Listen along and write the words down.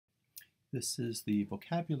This is the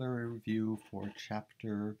vocabulary review for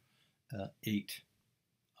chapter 8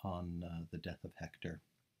 on the death of Hector.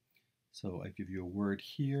 So I give you a word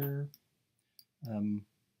here, and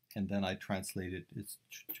then I translate it. It's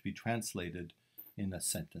to be translated in a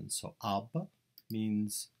sentence. So ab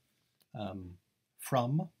means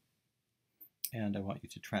from, and I want you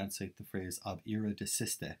to translate the phrase ab ira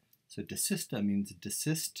desiste. So desista means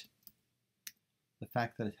desist. The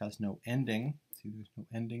fact that it has no ending, see there's no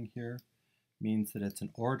ending here, means that it's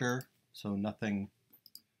an order, so nothing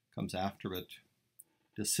comes after it.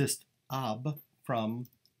 Desist ab, from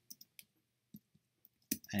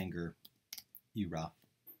anger, ira.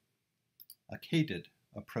 Acceded,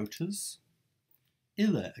 approaches.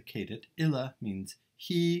 Ille acceded, ille means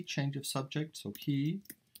he, change of subject, so he,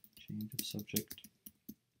 change of subject,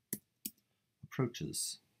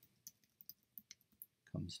 approaches,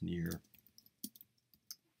 comes near.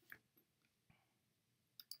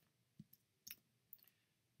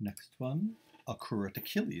 Next one, accurate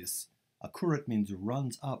Achilles. Accurate means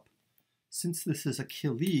runs up. Since this is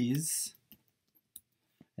Achilles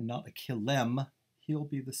and not Achillem, he'll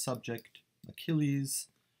be the subject. Achilles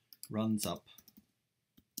runs up.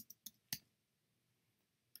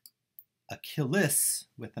 Achilles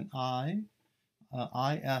with an I.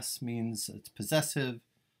 Is means it's possessive,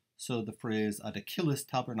 so the phrase ad Achilles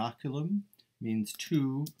tabernaculum means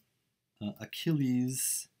to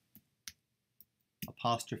Achilles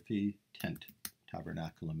apostrophe tent.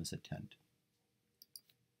 Tabernaculum is a tent.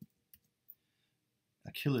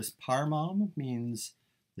 Achilles parmam means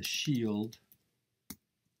the shield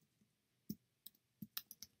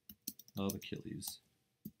of Achilles.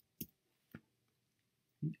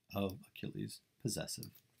 Of Achilles,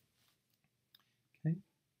 possessive. Okay.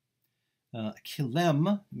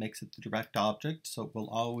 Achillem makes it the direct object, so it will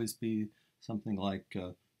always be something like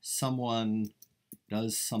someone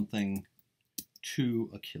does something to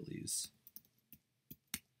Achilles.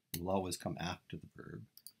 It will always come after the verb.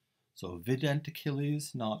 So vident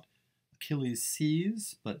Achilles, not Achilles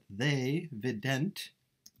sees, but they, vident,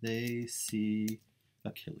 they see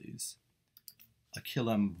Achilles.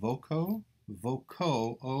 Achillem voco,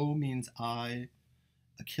 voco, O means I.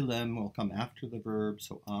 Achillem will come after the verb,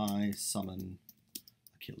 so I summon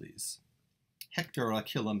Achilles. Hector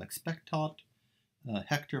Achillem expectat,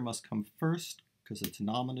 Hector must come first because it's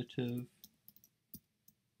nominative.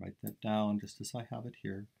 Write that down just as I have it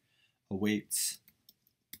here. Awaits.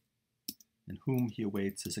 And whom he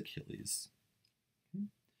awaits is Achilles. Okay.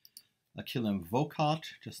 Achillem vocat,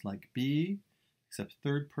 just like be, except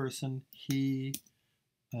third person. He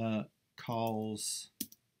calls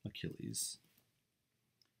Achilles.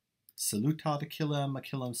 Salutat Achillem,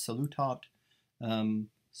 Achillem salutat.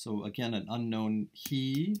 So again, an unknown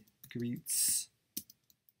he greets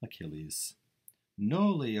Achilles.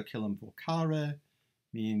 Noli Achillem vocare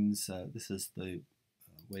means, this is the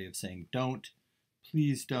way of saying don't,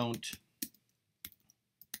 please don't.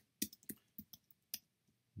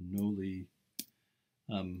 Noli,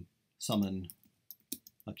 summon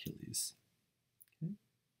Achilles. Okay.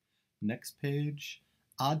 Next page,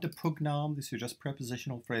 ad pugnam, these are just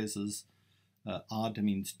prepositional phrases. Ad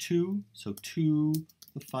means to, so to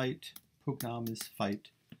the fight, pugnam is fight.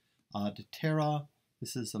 Ad terra,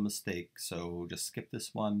 this is a mistake, so just skip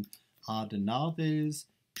this one. Ad naves,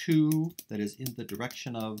 to, that is in the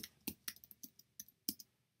direction of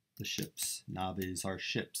the ships. Naves are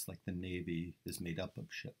ships, like the navy is made up of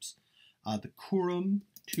ships. Ad curum,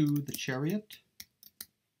 to the chariot.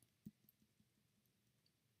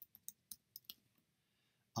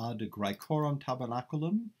 Ad Graecorum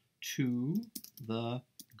tabernaculum, to the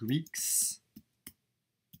Greeks'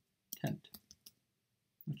 tent.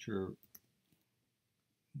 Not sure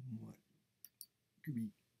what Greek,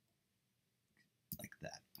 like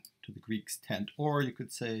that, to the Greeks' tent, or you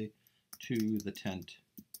could say to the tent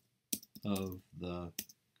of the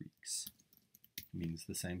Greeks. It means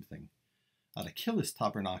the same thing. Ad Achilles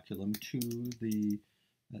tabernaculum, to the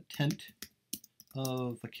tent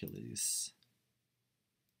of Achilles.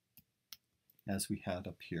 As we had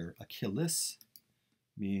up here, Achilles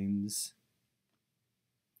means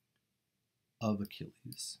of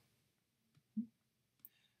Achilles.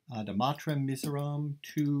 Ad amatrem miseram,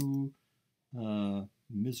 to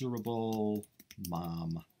miserable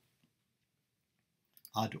mom.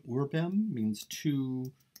 Ad urbem means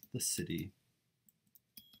to the city.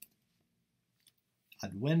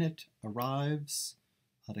 Advenit arrives.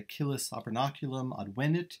 Ad Achilles tabernaculum,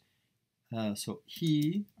 advenit. So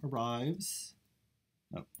he arrives.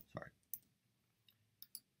 Oh, sorry.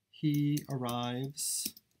 He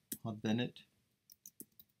arrives. Advenit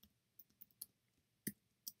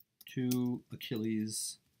to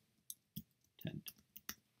Achilles tent.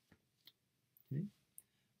 Okay.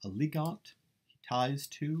 Aligot, he ties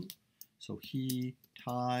to, so he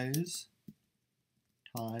ties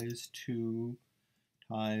to,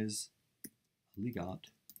 aligot.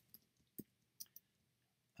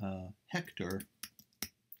 Hector,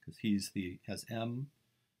 because has M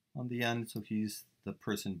on the end, so he's the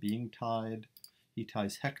person being tied. He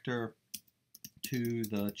ties Hector to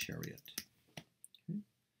the chariot. Okay.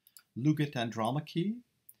 Lugit Andromache.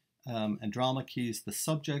 Andromache is the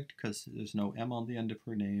subject because there's no M on the end of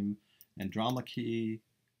her name. Andromache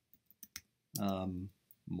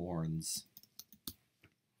mourns.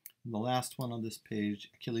 And the last one on this page,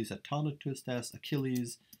 Achilles atonitus.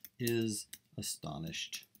 Achilles is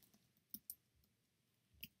astonished.